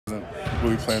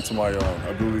really playing to my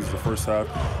abilities the first half.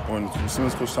 As soon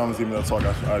as Coach Thomas gave me that talk,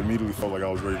 I immediately felt like I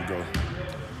was ready to go.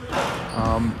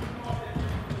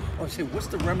 I say, what's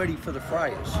the remedy for the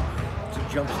Friars to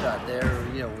jumpstart there?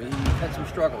 You know, we had some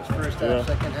struggles, first half,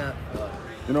 second half.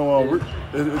 You know,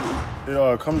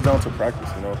 it comes down to practice.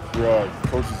 You know,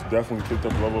 coaches definitely kicked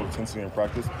up the level of intensity in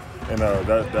practice, and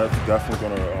that's definitely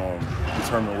going to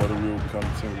determine whether we will become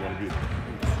the team we want to be.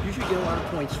 You should get a lot of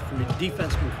points from the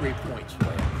defense. Can create points.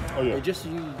 Right? Oh yeah. You just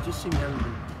seem to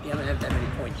haven't had that many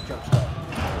points jumpstart.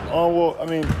 Well, I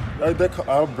mean, I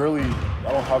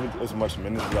don't have as much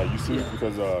minutes as I used to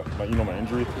because my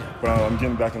injury. But I'm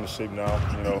getting back into shape now.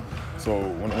 You know, so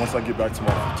once I get back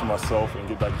to myself and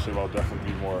get back in shape, I'll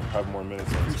definitely have more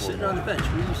minutes. You're sitting on the bench.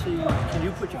 What do you see? Can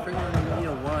you put your finger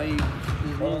on why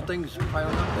these little things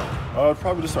piling up there?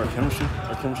 Probably just our chemistry.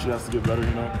 Our chemistry has to get better.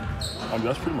 You know,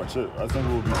 that's pretty much it. I think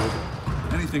we'll be good.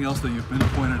 Anything else that you've been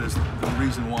appointed as the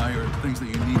reason why, or things that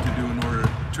you need to do in order to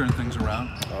turn things around?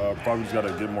 Probably just got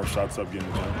to get more shots up, get in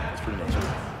the gym. That's pretty much it.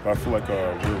 But I feel like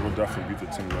we'll definitely beat the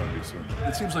team we want to beat soon.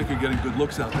 It seems like you're getting good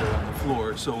looks out there on the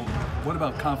floor. So what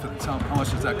about confidence? How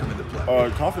much does that come into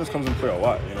play? Confidence comes into play a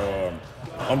lot. You know,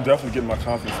 I'm definitely getting my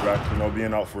confidence back. You know,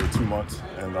 being out for 2 months,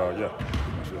 and yeah.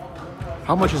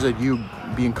 How much is it you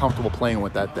being comfortable playing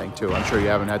with that thing too? I'm sure you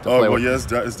haven't had to play with it.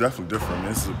 Yeah, it's definitely different. I mean,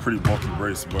 this is a pretty bulky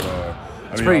brace, but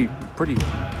it's pretty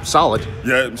solid.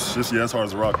 Yeah, it's hard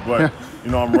as a rock. But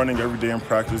you know, I'm running every day in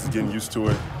practice, getting used to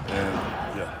it, and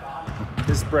yeah.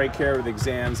 This break here with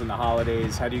exams and the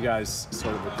holidays, how do you guys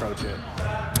sort of approach it?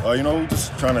 You know,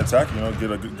 just trying to attack. You know,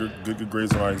 get a good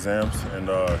grades on our exams, and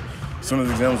as soon as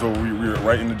the exams are over, we're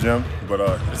right in the gym. But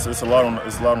it's a lot on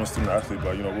the student athlete,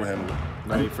 but you know, we'll handle it.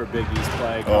 Ready for Big East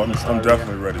play? I'm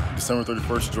definitely ready. December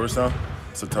 31st, Georgetown.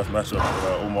 It's a tough matchup.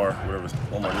 Omar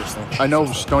Yersling. I know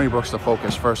Stony Brook's the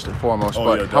focus first and foremost,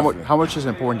 but how much is it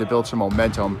important to build some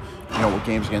momentum, you know, with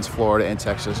games against Florida and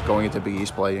Texas, going into Big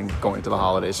East play and going into the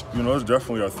holidays? You know, there's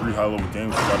definitely our 3 high-level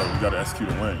games we got to execute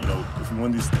and win. You know, if we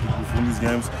win these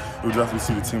games, we'll definitely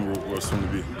see the team we're soon to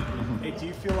be. Hey, do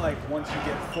you feel like once you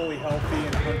get fully healthy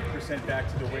and 100%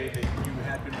 back to the way that you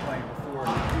had been playing before,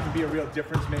 you can be a real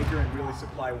difference maker and really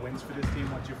supply wins for this team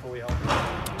once you're fully healthy?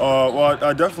 Well,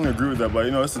 I definitely agree with that, but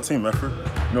you know, it's a team effort.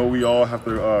 You know, we all have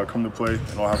to come to play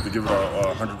and all have to give it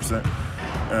our 100%.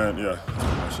 And yeah, that's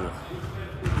pretty much it.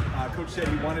 Coach said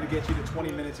he wanted to get you to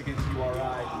 20 minutes against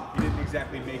URI. You didn't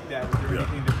exactly make that. Was there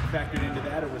anything that factored into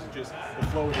that, or was it just the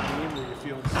flow of the game? Were you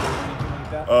feeling anything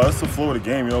like that? It's the flow of the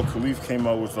game. You know, Khalif came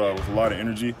out with a lot of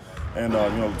energy, and you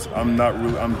know, I'm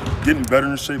getting better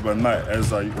in shape, but I'm not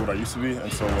what I used to be.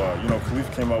 And so, you know, Khalif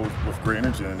came out with great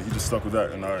energy, and he just stuck with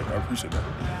that, and I appreciate that.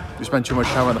 You spend too much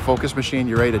time on the focus machine.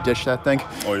 You ready to dish that thing?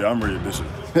 Oh yeah, I'm ready to dish it.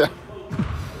 Yeah.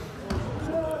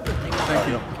 Thank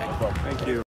you.